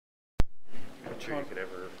sure you could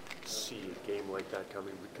ever see a game like that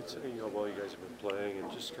coming, but considering how well you guys have been playing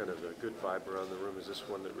and just kind of the good vibe around the room, is this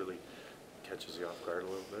one that really catches you off guard a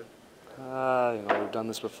little bit? We've done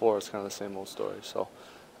this before. It's kind of the same old story. So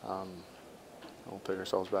we'll pick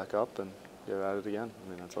ourselves back up and get at it again. I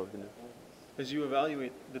mean, that's all we can do. As you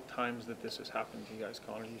evaluate the times that this has happened to you guys,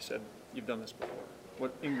 Connor, you said you've done this before.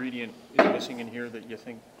 What ingredient is missing in here that you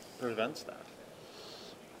think prevents that?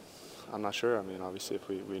 I'm not sure. I mean, obviously, if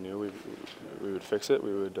we knew we would fix it,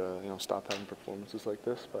 we would stop having performances like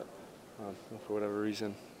this. But for whatever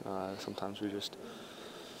reason, sometimes we just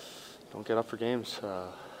don't get up for games.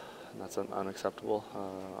 And that's unacceptable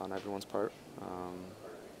on everyone's part.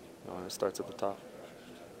 And it starts at the top.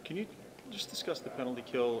 Can you just discuss the penalty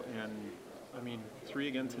kill? And I mean, 3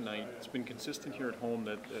 again tonight. It's been consistent here at home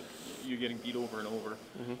that you're getting beat over and over.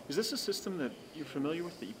 Mm-hmm. Is this a system that you're familiar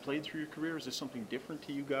with, that you played through your career? Is this something different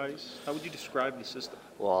to you guys? How would you describe the system?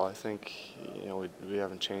 Well, I think we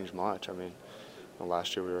haven't changed much. I mean,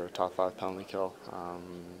 last year we were a top 5 penalty kill.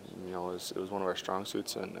 It was one of our strong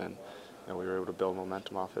suits, and we were able to build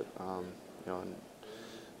momentum off it. And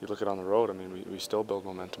you look at it on the road. I mean, we still build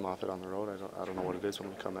momentum off it on the road. I don't know what it is when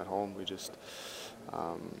we come at home. We just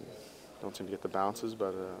don't seem to get the bounces.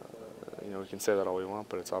 But we can say that all we want,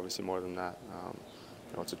 but it's obviously more than that.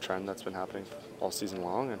 It's a trend that's been happening all season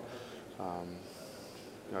long, and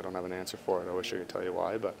I don't have an answer for it. I wish I could tell you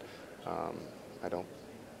why, but I don't.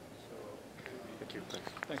 Thank you.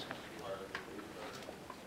 Thanks.